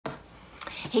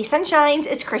Hey Sunshines,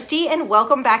 it's Kristy and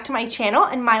welcome back to my channel,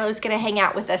 and Milo's gonna hang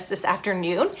out with us this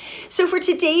afternoon. So for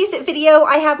today's video,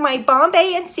 I have my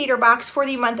Bombay and Cedar box for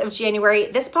the month of January.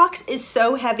 This box is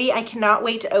so heavy, I cannot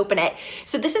wait to open it.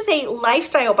 So this is a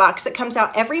lifestyle box that comes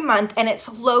out every month, and it's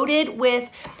loaded with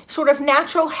sort of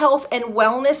natural health and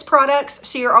wellness products.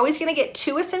 So you're always gonna get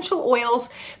 2 essential oils,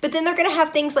 but then they're gonna have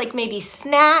things like maybe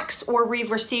snacks, or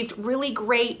we've received really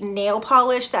great nail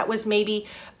polish that was maybe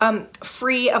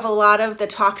free of a lot of the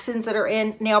toxins that are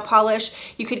in nail polish.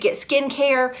 You could get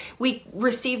skincare. We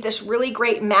received this really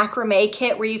great macrame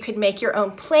kit where you could make your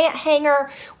own plant hanger.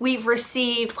 We've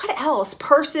received, what else?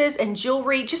 Purses and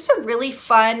jewelry, just a really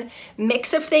fun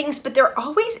mix of things, but there are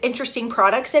always interesting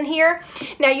products in here.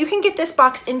 Now you can get this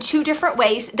box in 2 different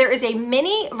ways. There is a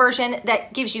mini version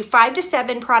that gives you 5 to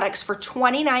 7 products for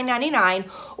 $29.99,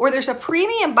 or there's a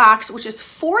premium box which is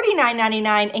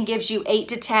 $49.99 and gives you 8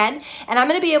 to 10. And I'm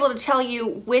gonna be able to tell you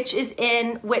which is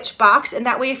in which box, and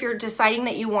that way if you're deciding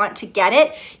that you want to get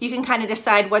it, you can kind of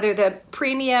decide whether the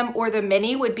premium or the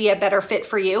mini would be a better fit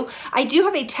for you. I do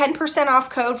have a 10% off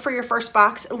code for your first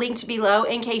box linked below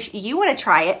in case you want to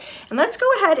try it. And let's go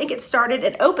ahead and get started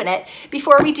and open it.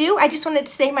 Before we do, I just wanted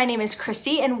to say my name is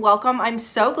Kristy and welcome. I'm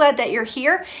so glad that you're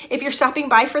here. If you're stopping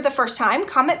by for the first time,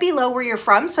 comment below where you're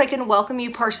from so I can welcome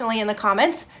you personally in the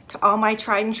comments. To all my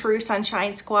tried and true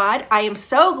Sunshine Squad, I am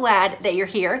so glad that you're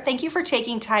here. Thank you for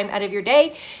taking time out of your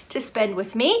day to spend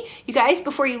with me. You guys,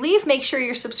 before you leave, make sure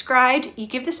you're subscribed, you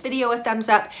give this video a thumbs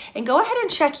up, and go ahead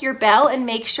and check your bell and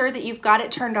make sure that you've got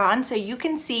it turned on so you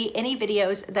can see any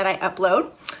videos that I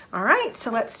upload. All right,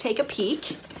 so let's take a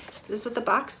peek. This is what the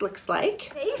box looks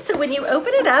like. Okay, so when you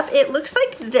open it up, it looks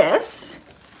like this.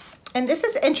 And this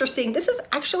is interesting. This is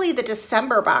actually the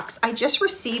December box. I just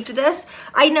received this.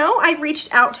 I know I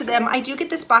reached out to them. I do get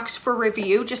this box for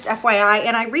review, just FYI,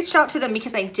 and I reached out to them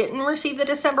because I didn't receive the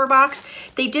December box.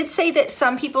 They did say that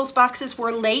some people's boxes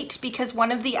were late because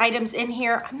one of the items in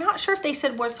here, I'm not sure if they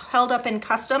said was held up in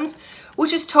customs,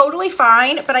 which is totally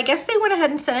fine, but I guess they went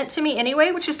ahead and sent it to me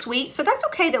anyway, which is sweet. So that's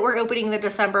okay that we're opening the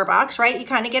December box, right? You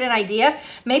kind of get an idea.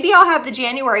 Maybe I'll have the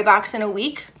January box in a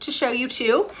week to show you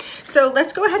too. So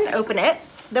let's go ahead and open it.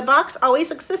 The box always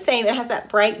looks the same. It has that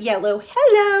bright yellow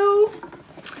hello.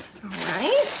 All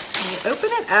right, when you open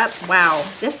it up, wow,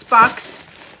 this box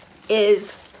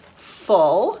is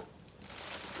full.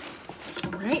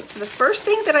 All right, so the first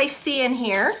thing that I see in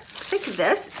here looks like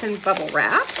this. It's in bubble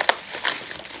wrap.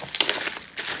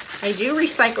 I do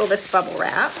recycle this bubble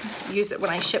wrap, use it when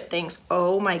I ship things.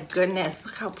 Oh my goodness,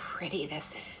 look how pretty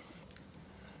this is.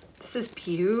 This is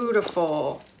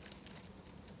beautiful.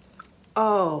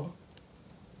 Oh,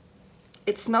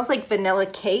 it smells like vanilla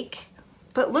cake,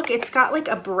 but look, it's got like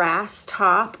a brass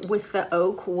top with the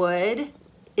oak wood.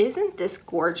 Isn't this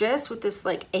gorgeous with this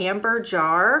like amber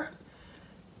jar?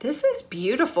 This is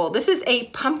beautiful. This is a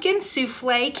pumpkin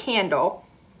souffle candle.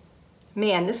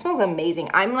 Man, this smells amazing.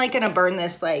 I'm like gonna burn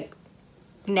this like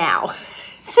now,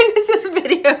 as soon as this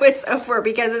video is over,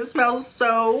 because it smells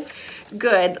so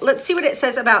good. Let's see what it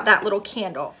says about that little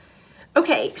candle.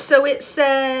 Okay, so it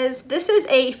says this is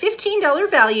a $15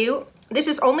 value. This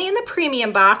is only in the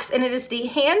premium box, and it is the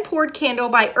hand-poured candle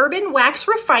by Urban Wax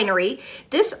Refinery.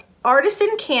 This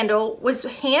artisan candle was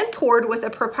hand-poured with a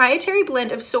proprietary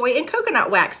blend of soy and coconut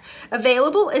wax,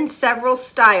 available in several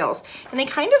styles. And they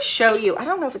kind of show you, I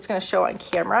don't know if it's going to show on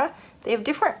camera, they have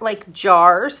different like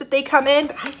jars that they come in,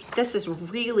 but I think this is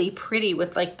really pretty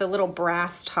with like the little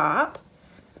brass top.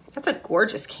 That's a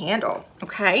gorgeous candle.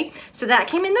 Okay, so that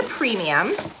came in the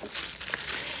premium.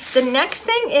 The next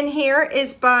thing in here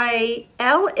is by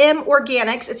LM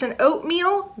Organics. It's an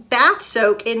oatmeal bath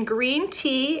soak in green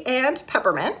tea and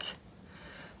peppermint.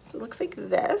 So it looks like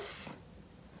this.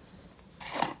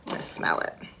 I'm gonna smell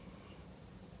it.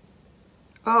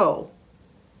 Oh.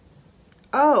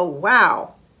 Oh,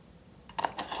 wow.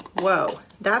 Whoa,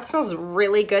 that smells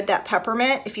really good, that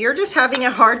peppermint. If you're just having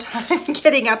a hard time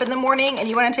getting up in the morning and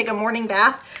you want to take a morning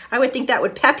bath, I would think that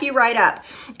would pep you right up.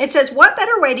 It says, what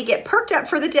better way to get perked up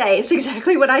for the day? It's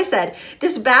exactly what I said.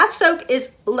 This bath soak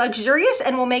is luxurious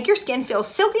and will make your skin feel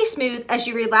silky smooth as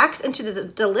you relax into the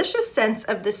delicious scents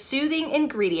of the soothing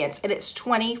ingredients, and it's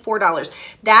 $24.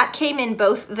 That came in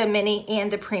both the mini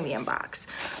and the premium box.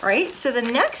 All right, so the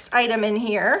next item in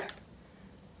here,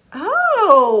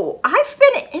 oh, I've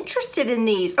been interested in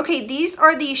these. Okay, these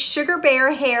are the Sugar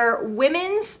Bear Hair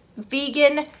Women's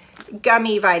Vegan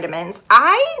Gummy Vitamins.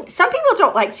 Some people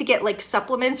don't like to get like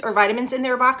supplements or vitamins in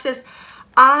their boxes.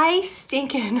 I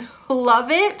stinking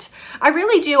love it. I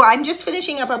really do. I'm just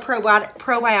finishing up a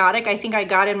probiotic I think I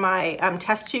got in my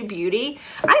test tube beauty.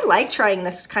 I like trying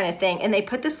this kind of thing. And they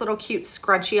put this little cute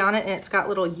scrunchie on it and it's got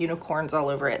little unicorns all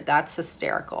over it. That's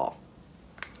hysterical.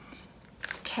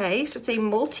 Okay, so it's a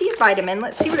multivitamin.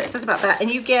 Let's see what it says about that. And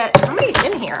you get, how many's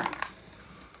in here?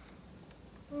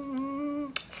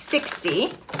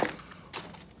 60.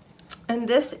 And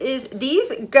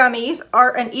these gummies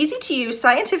are an easy to use,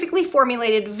 scientifically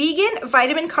formulated vegan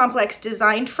vitamin complex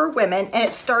designed for women, and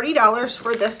it's $30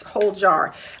 for this whole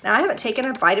jar. Now I haven't taken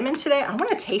a vitamin today. I want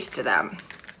to taste them.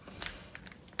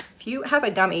 If you have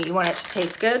a gummy, you want it to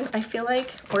taste good, I feel like,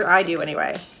 or I do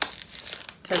anyway,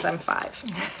 because I'm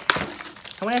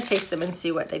 5. I want to taste them and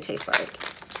see what they taste like.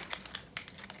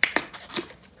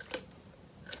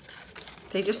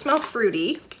 They just smell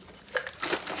fruity.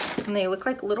 And they look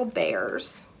like little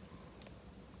bears.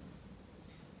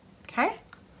 Okay.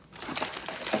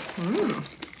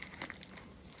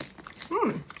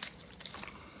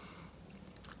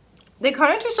 They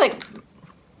kind of just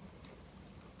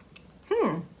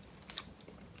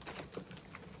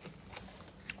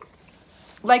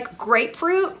like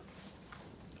grapefruit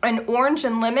and orange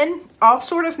and lemon all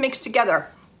sort of mixed together.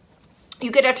 You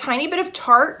get a tiny bit of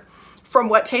tart from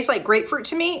what tastes like grapefruit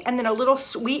to me, and then a little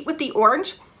sweet with the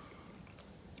orange.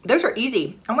 Those are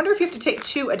easy. I wonder if you have to take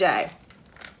 2 a day.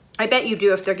 I bet you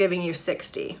do if they're giving you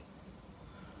 60.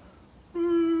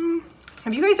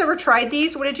 Have you guys ever tried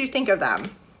these? What did you think of them?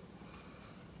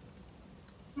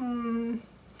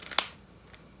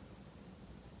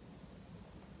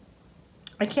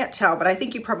 I can't tell, but I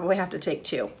think you probably have to take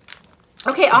 2.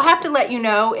 Okay, I'll have to let you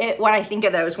know what I think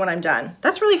of those when I'm done.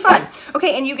 That's really fun.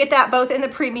 Okay, and you get that both in the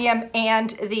premium and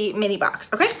the mini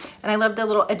box, okay? And I love the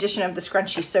little addition of the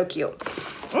scrunchie, so cute.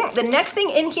 The next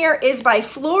thing in here is by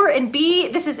Fleur & Bee.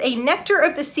 This is a Nectar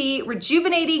of the Sea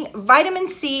Rejuvenating Vitamin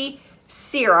C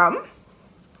Serum.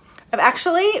 I've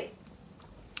actually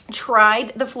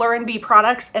tried the Fleur & Bee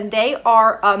products and they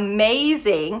are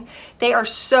amazing. They are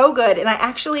so good, and I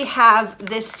actually have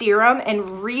this serum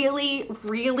and really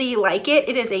like it.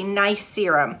 It is a nice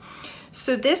serum.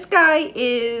 So this guy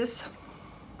is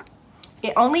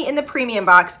only in the premium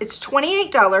box. It's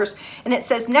 $28 and it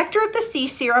says Nectar of the Sea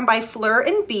Serum by Fleur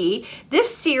 & Bee.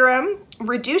 This serum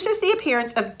reduces the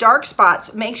appearance of dark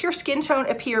spots, makes your skin tone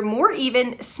appear more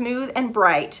even, smooth, and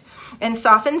bright, and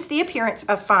softens the appearance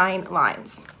of fine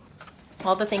lines.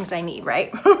 All the things I need,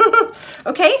 right?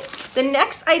 Okay, the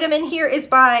next item in here is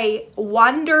by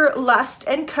Wanderlust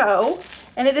 & Co.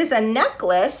 And it is a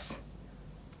necklace.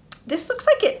 This looks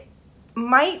like it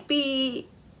might be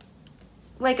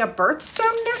like a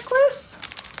birthstone necklace.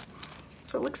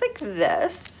 So it looks like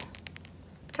this.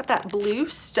 Got that blue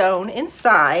stone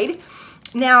inside.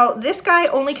 Now, this guy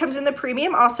only comes in the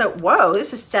premium also. Whoa,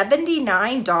 this is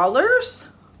 $79.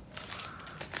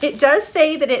 It does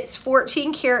say that it's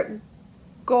 14 karat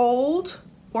gold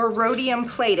or rhodium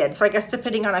plated. So I guess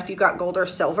depending on if you got gold or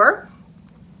silver.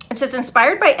 It says,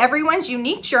 inspired by everyone's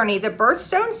unique journey, the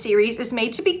Birthstone series is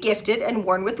made to be gifted and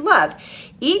worn with love.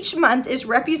 Each month is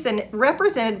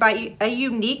represented by a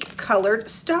unique colored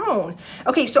stone.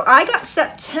 Okay, so I got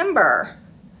September.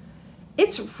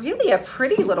 It's really a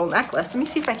pretty little necklace. Let me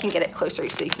see if I can get it closer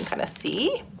so you can kind of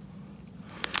see.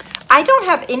 I don't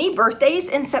have any birthdays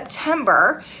in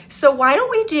September, so why don't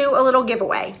we do a little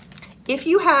giveaway? If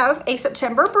you have a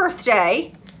September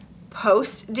birthday,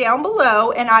 post down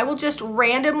below and I will just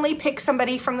randomly pick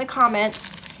somebody from the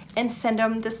comments and send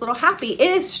them this little happy. It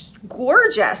is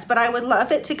gorgeous, but I would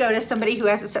love it to go to somebody who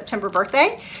has a September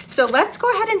birthday. So let's go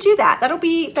ahead and do that. That'll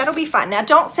be fun. Now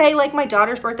don't say like my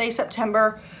daughter's birthday is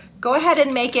September. Go ahead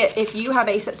and make it if you have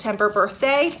a September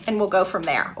birthday and we'll go from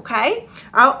there, okay?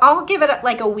 I'll give it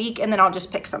like a week and then I'll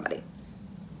just pick somebody.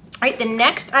 All right, the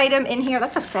next item in here,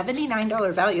 that's a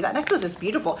 $79 value. That necklace is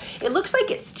beautiful. It looks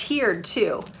like it's tiered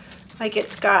too. Like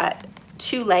it's got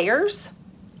 2 layers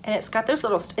and it's got those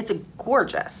little, it's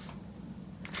gorgeous.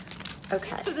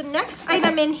 Okay, so the next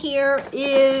item in here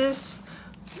is,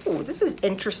 oh, this is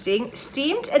interesting.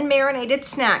 Steamed and marinated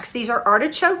snacks. These are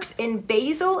artichokes in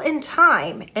basil and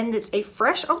thyme, and it's a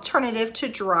fresh alternative to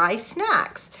dry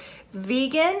snacks.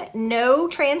 Vegan, no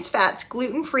trans fats,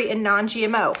 gluten-free, and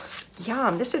non-GMO.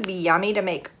 Yum, this would be yummy to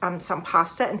make some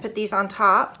pasta and put these on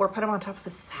top or put them on top of a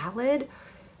salad.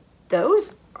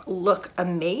 Those look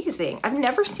amazing. I've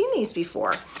never seen these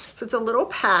before. So it's a little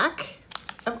pack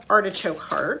of artichoke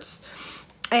hearts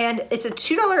and it's a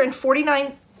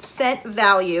 $2.49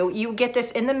 value. You get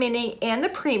this in the mini and the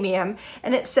premium,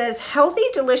 and it says healthy,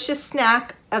 delicious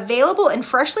snack available in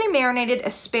freshly marinated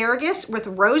asparagus with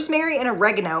rosemary and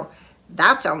oregano.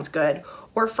 That sounds good.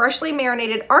 Or freshly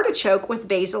marinated artichoke with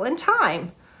basil and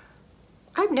thyme.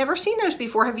 I've never seen those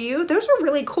before, have you? Those are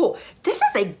really cool. This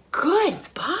is a good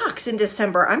box in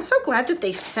December. I'm so glad that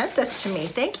they sent this to me.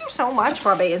 Thank you so much,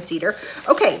 Bombay and Cedar.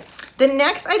 Okay, the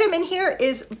next item in here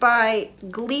is by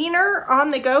Gleaner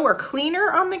on the Go or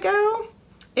Cleaner on the Go.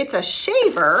 It's a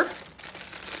shaver.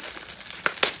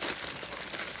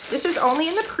 This is only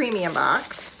in the premium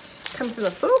box. Comes in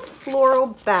this little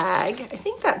floral bag. I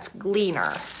think that's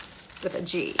Gleaner with a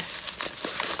G.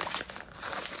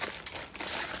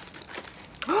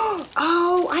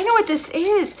 Oh, I know what this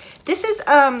is. This is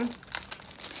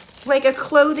like a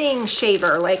clothing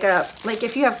shaver, like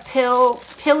if you have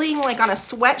pilling like on a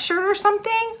sweatshirt or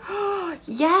something.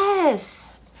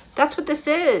 Yes, that's what this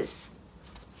is.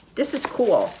 This is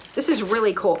cool. This is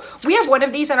really cool. We have one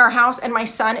of these in our house and my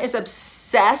son is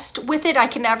obsessed with it. I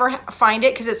can never find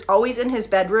it because it's always in his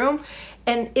bedroom.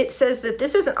 And it says that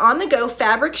this is an on-the-go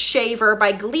fabric shaver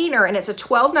by Gleaner, and it's a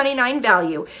 $12.99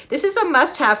 value. This is a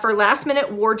must-have for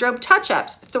last-minute wardrobe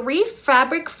touch-ups. 3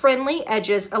 fabric-friendly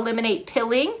edges eliminate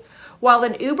pilling, while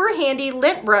an uber-handy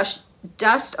lint brush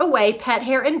dusts away pet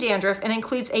hair and dandruff and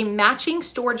includes a matching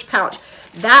storage pouch.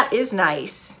 That is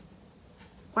nice.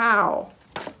 Wow.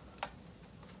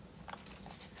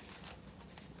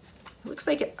 Looks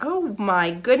like it, oh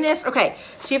my goodness. Okay,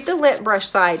 so you have the lint brush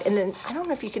side, and then I don't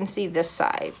know if you can see this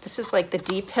side. This is like the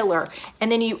D-pillar,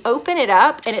 and then you open it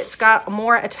up and it's got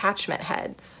more attachment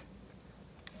heads.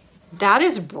 That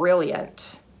is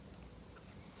brilliant.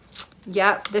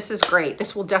 Yep, this is great.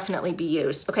 This will definitely be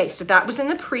used. Okay, so that was in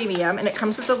the premium, and it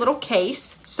comes with a little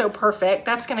case. So perfect.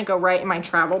 That's gonna go right in my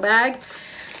travel bag.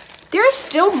 There is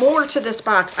still more to this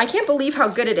box. I can't believe how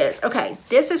good it is. Okay,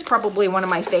 this is probably one of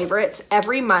my favorites.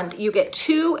 Every month you get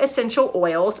 2 essential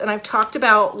oils, and I've talked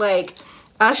about like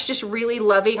us just really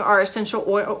loving our essential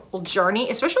oil journey,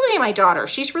 especially my daughter.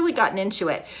 She's really gotten into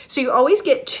it. So you always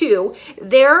get 2.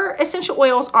 Their essential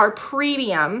oils are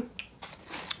premium,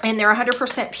 and they're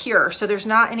 100% pure, so there's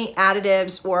not any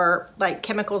additives or like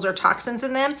chemicals or toxins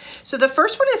in them. So the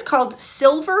first one is called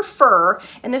Silver Fir,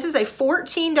 and this is a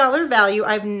 $14 value.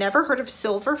 I've never heard of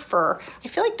Silver Fir. I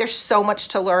feel like there's so much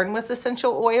to learn with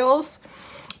essential oils.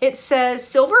 It says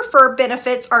Silver Fir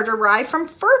benefits are derived from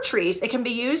fir trees. It can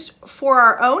be used for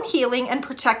our own healing and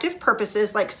protective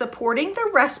purposes like supporting the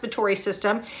respiratory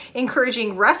system,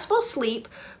 encouraging restful sleep,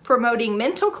 promoting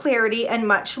mental clarity, and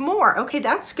much more. Okay,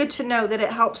 that's good to know that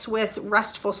it helps with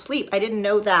restful sleep. I didn't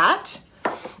know that.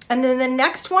 And then the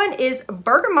next one is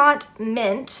Bergamot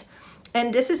Mint,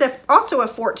 and this is also a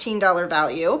 $14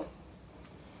 value.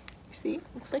 See,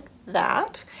 looks like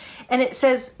that. And it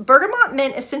says Bergamot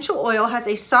Mint Essential Oil has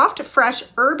a soft, fresh,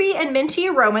 herby, and minty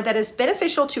aroma that is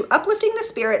beneficial to uplifting the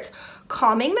spirits,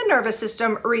 calming the nervous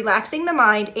system, relaxing the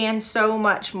mind, and so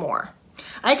much more.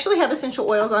 I actually have essential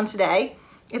oils on today.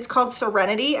 It's called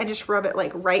Serenity. I just rub it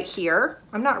like right here.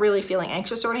 I'm not really feeling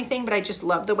anxious or anything, but I just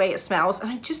love the way it smells, and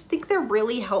I just think they're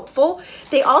really helpful.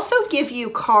 They also give you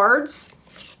cards,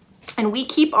 and we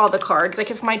keep all the cards.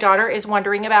 Like if my daughter is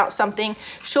wondering about something,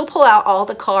 she'll pull out all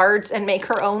the cards and make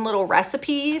her own little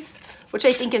recipes, which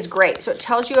I think is great. So it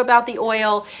tells you about the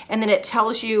oil, and then it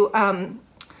tells you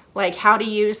like how to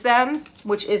use them,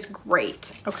 which is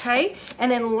great, okay?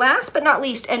 And then last but not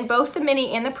least, and both the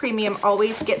mini and the premium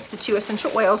always gets the 2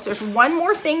 essential oils. There's one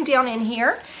more thing down in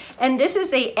here, and this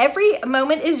is a Every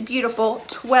Moment is Beautiful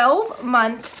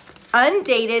 12-month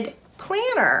undated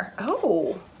planner.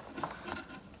 Oh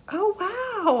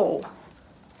wow.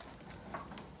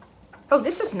 Oh,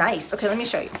 this is nice. Okay, let me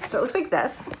show you. So it looks like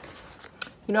this.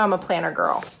 You know I'm a planner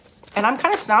girl, and I'm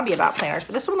kind of snobby about planners,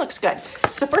 but this one looks good.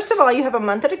 So first of all, you have a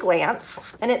month at a glance,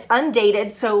 and it's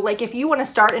undated. So like if you want to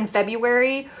start in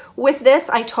February with this,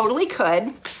 I totally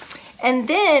could. And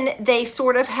then they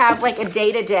sort of have like a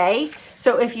day-to-day.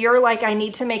 So if you're like, I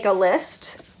need to make a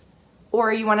list,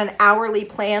 or you want an hourly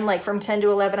plan, like from 10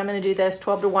 to 11, I'm gonna do this,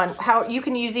 12 to 1. How you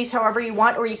can use these however you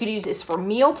want, or you could use this for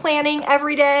meal planning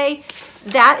every day.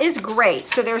 That is great.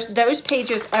 So there's those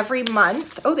pages every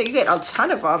month. Oh, there you get a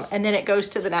ton of them, and then it goes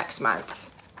to the next month.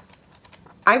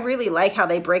 I really like how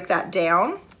they break that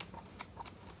down.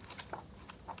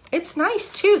 It's nice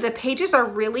too. The pages are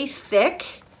really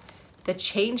thick. The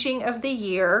changing of the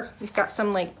year. We've got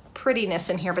some like prettiness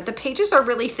in here, but the pages are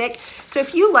really thick. So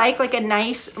if you like a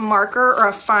nice marker or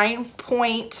a fine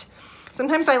point,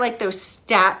 sometimes I like those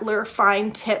Statler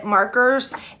fine tip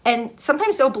markers, and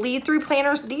sometimes they'll bleed through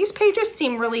planners. These pages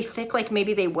seem really thick, like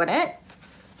maybe they wouldn't.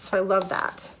 So I love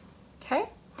that. Okay.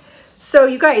 So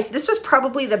you guys, this was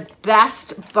probably the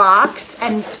best box,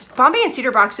 and Bombay and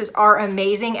Cedar boxes are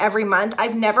amazing every month.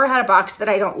 I've never had a box that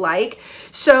I don't like.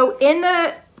 So in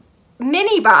the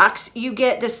mini box, you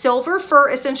get the silver fir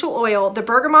essential oil, the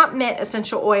bergamot mint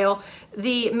essential oil,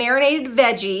 the marinated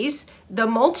veggies, the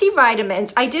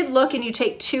multivitamins. I did look and you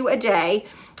take 2 a day.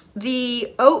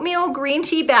 The oatmeal green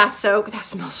tea bath soak, that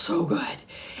smells so good.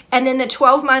 And then the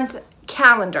 12-month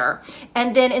calendar.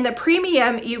 And then in the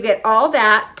premium, you get all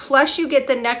that, plus you get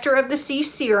the Nectar of the Sea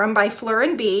serum by Fleur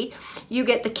and Bee. You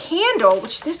get the candle,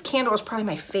 which this candle is probably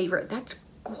my favorite. That's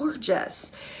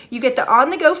gorgeous. You get the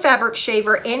on-the-go fabric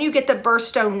shaver and you get the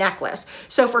birthstone necklace.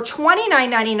 So for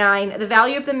 $29.99, the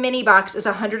value of the mini box is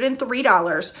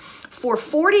 $103. For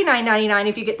 $49.99,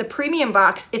 if you get the premium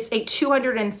box, it's a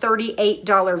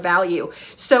 $238 value.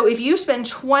 So if you spend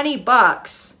 20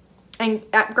 bucks and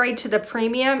upgrade to the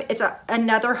premium, it's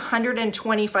another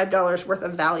 $125 worth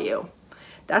of value.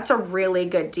 That's a really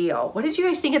good deal. What did you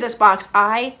guys think of this box?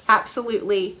 I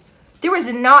absolutely, there was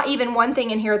not even one thing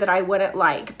in here that I wouldn't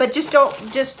like, but just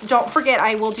don't forget,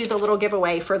 I will do the little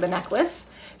giveaway for the necklace.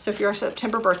 So if you're a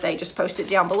September birthday, just post it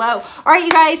down below. All right,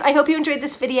 you guys, I hope you enjoyed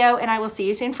this video and I will see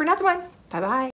you soon for another one. Bye-bye.